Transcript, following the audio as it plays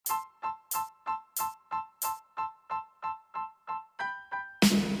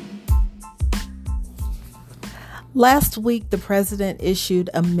Last week, the president issued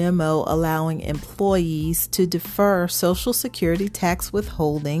a memo allowing employees to defer Social Security tax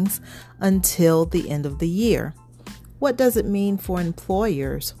withholdings until the end of the year. What does it mean for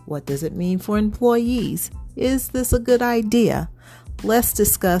employers? What does it mean for employees? Is this a good idea? Let's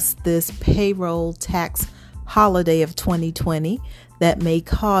discuss this payroll tax holiday of 2020 that may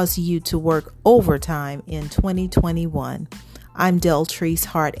cause you to work overtime in 2021. I'm Deltrice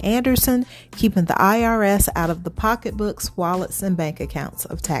Hart Anderson, keeping the IRS out of the pocketbooks, wallets, and bank accounts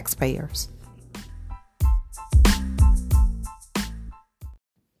of taxpayers.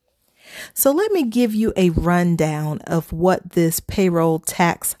 So let me give you a rundown of what this payroll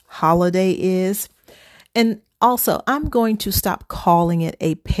tax holiday is. And also, I'm going to stop calling it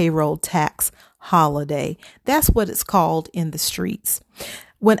a payroll tax holiday. That's what it's called in the streets.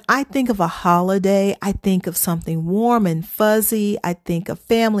 When I think of a holiday, I think of something warm and fuzzy. I think of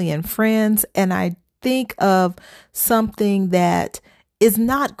family and friends, and I think of something that is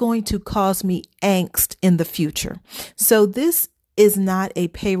not going to cause me angst in the future. So this is not a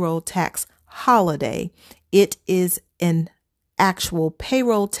payroll tax holiday. It is an actual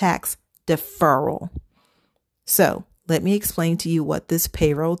payroll tax deferral. So let me explain to you what this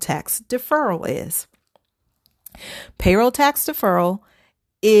payroll tax deferral is. Payroll tax deferral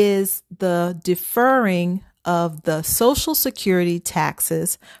is the deferring of the Social Security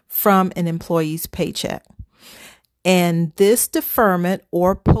taxes from an employee's paycheck. And this deferment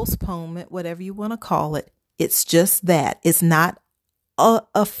or postponement, whatever you want to call it, it's just that. It's not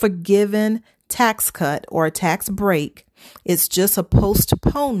a forgiven tax cut or a tax break. It's just a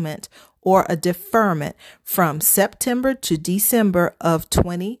postponement or a deferment from September to December of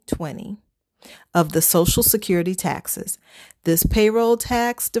 2020 of the Social Security taxes. This payroll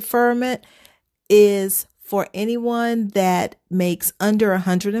tax deferment is for anyone that makes under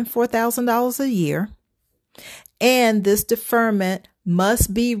 $104,000 a year. And this deferment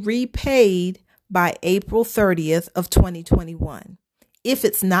must be repaid by April 30th of 2021. If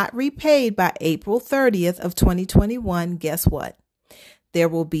it's not repaid by April 30th of 2021, guess what? There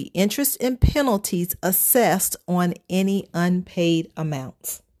will be interest and penalties assessed on any unpaid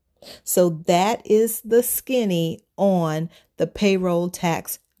amounts. So that is the skinny on the payroll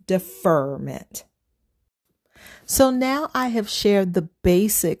tax deferment. So now I have shared the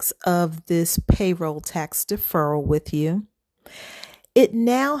basics of this payroll tax deferral with you. It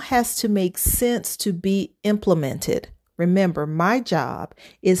now has to make sense to be implemented. Remember, my job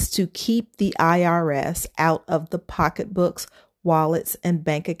is to keep the IRS out of the pocketbooks, wallets, and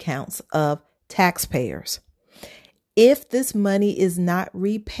bank accounts of taxpayers. If this money is not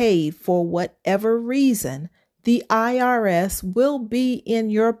repaid for whatever reason, the IRS will be in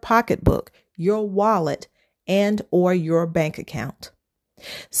your pocketbook, your wallet, and or your bank account.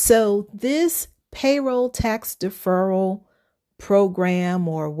 So this payroll tax deferral program,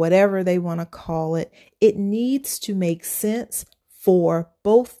 or whatever they want to call it, it needs to make sense for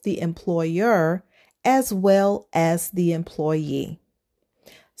both the employer as well as the employee.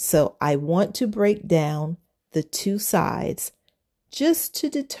 So I want to break down the two sides just to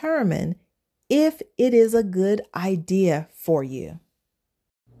determine if it is a good idea for you.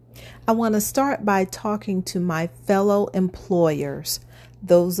 I want to start by talking to my fellow employers,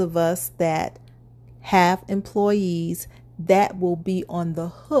 those of us that have employees that will be on the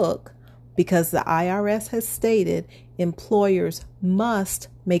hook because the IRS has stated employers must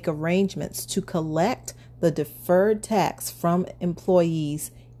make arrangements to collect the deferred tax from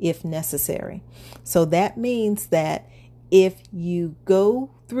employees if necessary. So that means that if you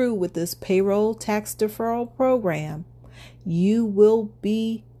go through with this payroll tax deferral program, you will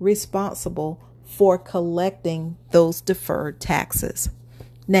be responsible for collecting those deferred taxes.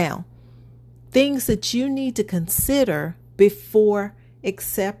 Now, things that you need to consider before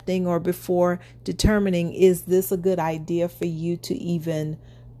accepting or before determining, is this a good idea for you to even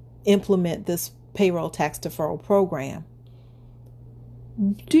implement this payroll tax deferral program?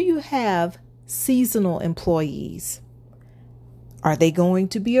 Do you have seasonal employees? Are they going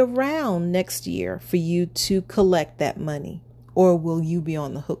to be around next year for you to collect that money? Or will you be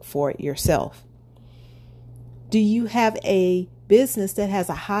on the hook for it yourself? Do you have a business that has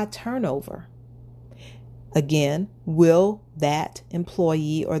a high turnover? Again, will that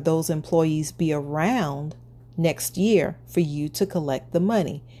employee or those employees be around next year for you to collect the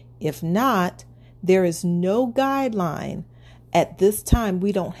money? If not, there is no guideline. At this time,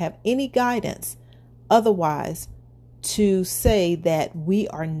 we don't have any guidance otherwise to say that we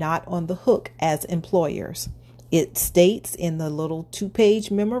are not on the hook as employers. It states in the little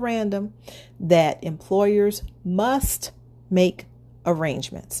 2-page memorandum that employers must make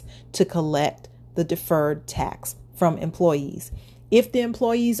arrangements to collect the deferred tax from employees. If the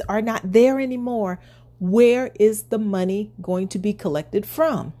employees are not there anymore, where is the money going to be collected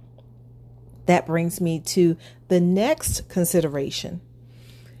from? That brings me to the next consideration.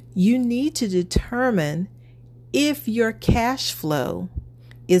 You need to determine if your cash flow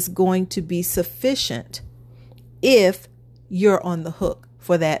is going to be sufficient if you're on the hook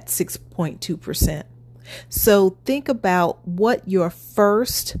for that 6.2%. So think about what your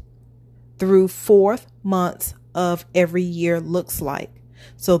first through fourth months of every year looks like.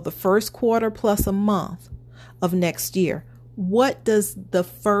 So the first quarter plus a month of next year. What does the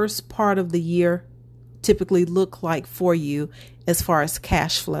first part of the year typically look like for you as far as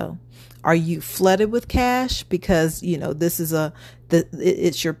cash flow? Are you flooded with cash because, this is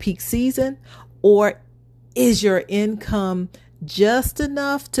it's your peak season? Or is your income just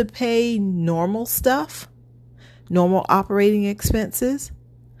enough to pay normal stuff, normal operating expenses?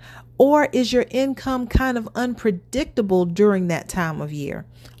 Or is your income kind of unpredictable during that time of year?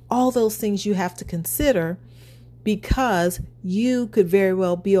 All those things you have to consider, because you could very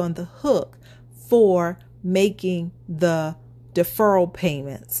well be on the hook for making the deferral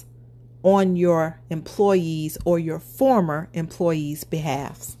payments on your employees or your former employees'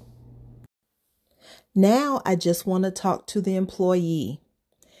 behalf. Now I just want to talk to the employee.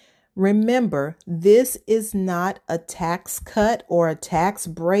 Remember, this is not a tax cut or a tax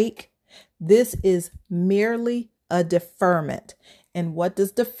break. This is merely a deferment. And what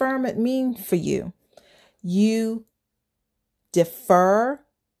does deferment mean for you? You defer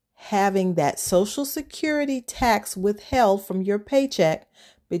having that Social Security tax withheld from your paycheck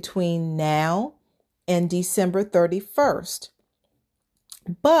between now and December 31st.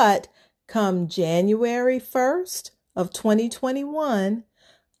 But come January 1st of 2021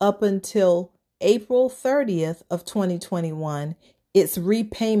 up until April 30th of 2021, it's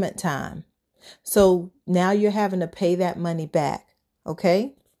repayment time. So now you're having to pay that money back.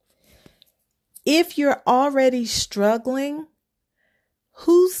 Okay? If you're already struggling,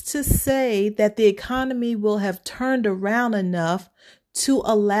 who's to say that the economy will have turned around enough to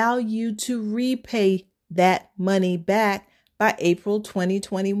allow you to repay that money back by April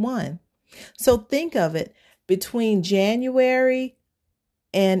 2021? So think of it, between January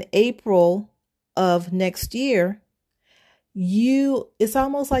and April of next year, it's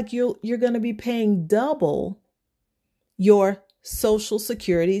almost like you're going to be paying double your Social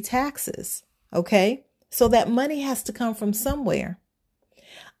Security taxes. Okay? So that money has to come from somewhere.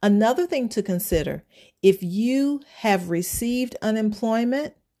 Another thing to consider, if you have received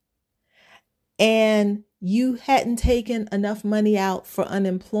unemployment and you hadn't taken enough money out for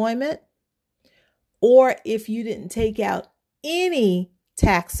unemployment, or if you didn't take out any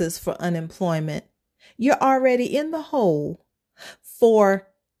taxes for unemployment, you're already in the hole for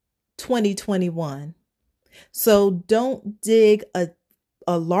 2021. So don't dig a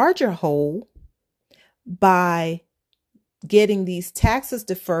larger hole by getting these taxes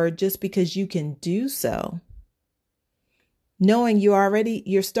deferred just because you can do so. Knowing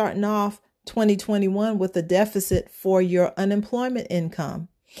you're starting off 2021 with a deficit for your unemployment income.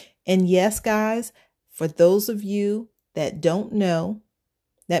 And yes, guys, for those of you that don't know,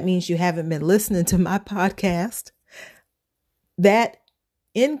 that means you haven't been listening to my podcast. That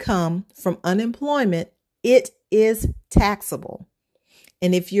income from unemployment, it is taxable.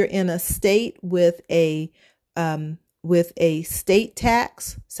 And if you're in a state with a state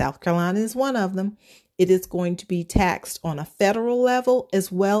tax, South Carolina is one of them, it is going to be taxed on a federal level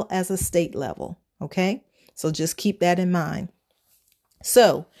as well as a state level. Okay, so just keep that in mind.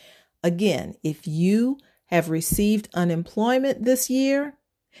 So again, if you have received unemployment this year,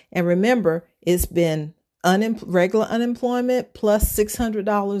 and remember, it's been regular unemployment plus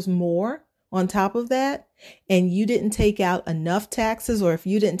 $600 more on top of that, and you didn't take out enough taxes, or if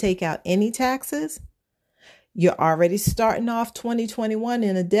you didn't take out any taxes, you're already starting off 2021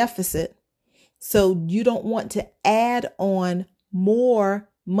 in a deficit. So you don't want to add on more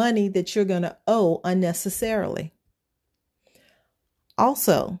money that you're going to owe unnecessarily.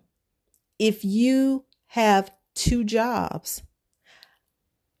 Also, if you have 2 jobs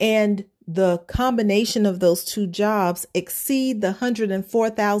and the combination of those 2 jobs exceed the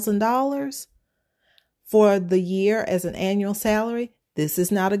 $104,000 for the year as an annual salary, this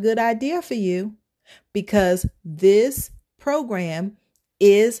is not a good idea for you, because this program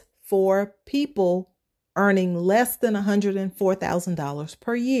is for people earning less than $104,000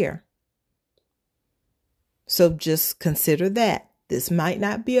 per year. So just consider that. This might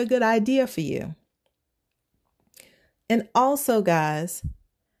not be a good idea for you. And also, guys,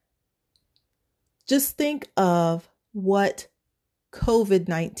 just think of what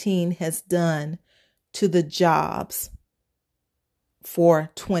COVID-19 has done to the jobs for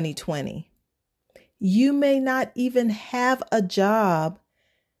 2020. You may not even have a job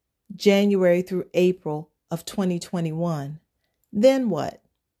January through April of 2021. Then what?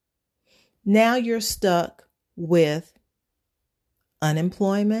 Now you're stuck with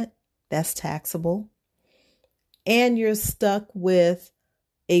unemployment, that's taxable, and you're stuck with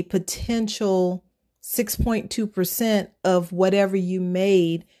a potential 6.2% of whatever you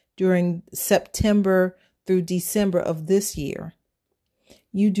made during September through December of this year.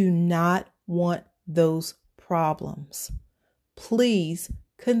 You do not want those problems. Please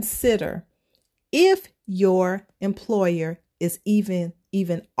consider, if your employer is even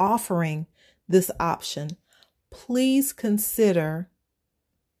offering this option, please consider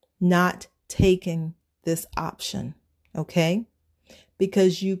not taking this option, okay?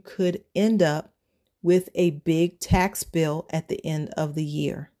 Because you could end up with a big tax bill at the end of the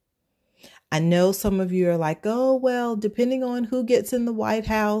year. I know some of you are like, oh, well, depending on who gets in the White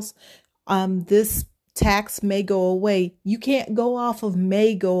House, this tax may go away. You can't go off of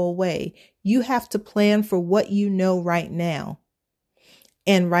may go away. You have to plan for what you know right now.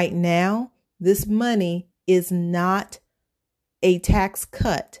 And right now, this money is not a tax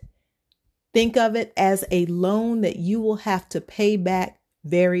cut. Think of it as a loan that you will have to pay back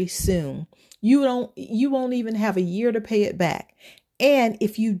very soon. You won't even have a year to pay it back. And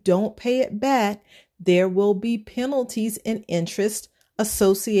if you don't pay it back, there will be penalties and interest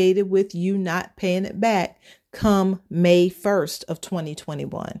associated with you not paying it back come May 1st of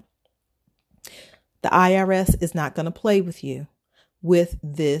 2021. The IRS is not going to play with you with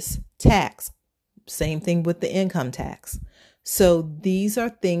this tax. Same thing with the income tax. So these are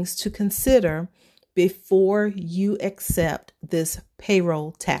things to consider before you accept this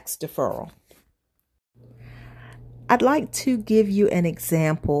payroll tax deferral. I'd like to give you an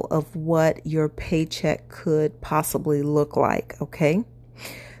example of what your paycheck could possibly look like, okay?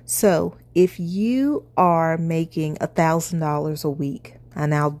 So if you are making $1,000 a week,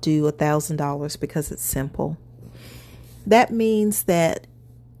 and I'll do $1,000 because it's simple, that means that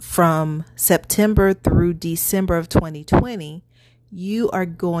from September through December of 2020, you are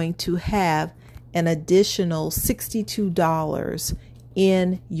going to have an additional $62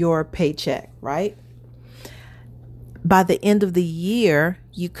 in your paycheck, right? By the end of the year,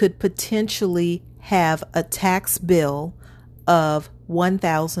 you could potentially have a tax bill of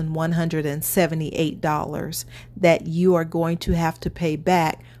 $1,178 that you are going to have to pay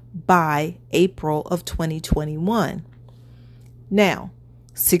back by April of 2021. Now,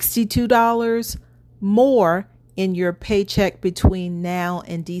 $62 more in your paycheck between now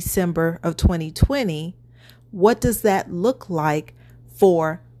and December of 2020. What does that look like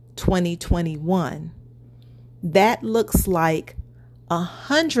for 2021? That looks like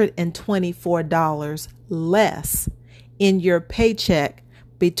 $124 less in your paycheck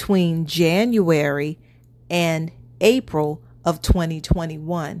between January and April of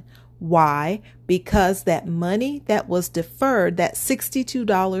 2021. Why? Because that money that was deferred, that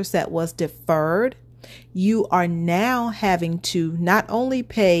 $62 that was deferred, you are now having to not only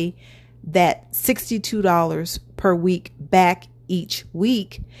pay that $62 per week back each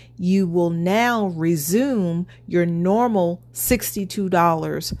week, you will now resume your normal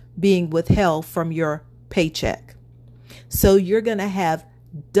 $62 being withheld from your paycheck. So you're going to have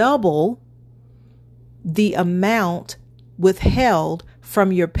double the amount withheld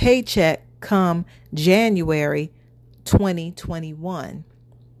from your paycheck come January 2021.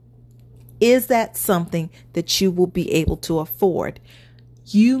 Is that something that you will be able to afford?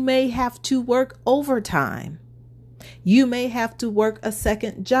 You may have to work overtime. You may have to work a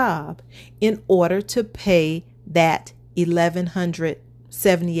second job in order to pay that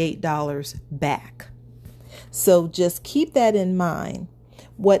 $1,178 back. So just keep that in mind.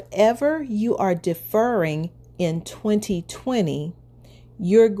 Whatever you are deferring in 2020,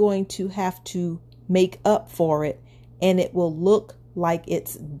 you're going to have to make up for it, and it will look like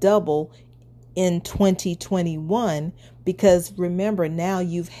it's double in 2021, because remember, now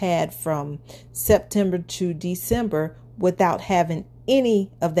you've had from September to December without having any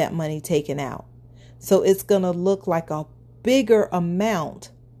of that money taken out. So it's going to look like a bigger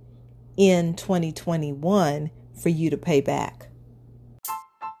amount in 2021 for you to pay back.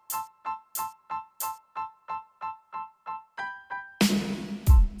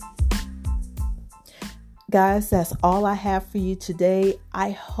 Guys, that's all I have for you today.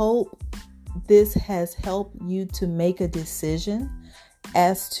 I hope this has helped you to make a decision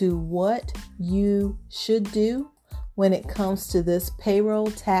as to what you should do when it comes to this payroll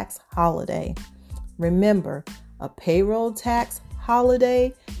tax holiday. Remember, a payroll tax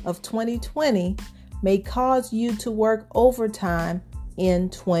holiday of 2020 may cause you to work overtime in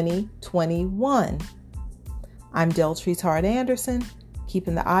 2021. I'm Deltrice Hart Anderson,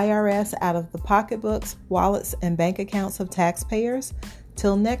 keeping the IRS out of the pocketbooks, wallets, and bank accounts of taxpayers.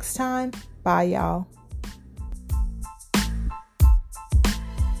 Till next time, bye y'all.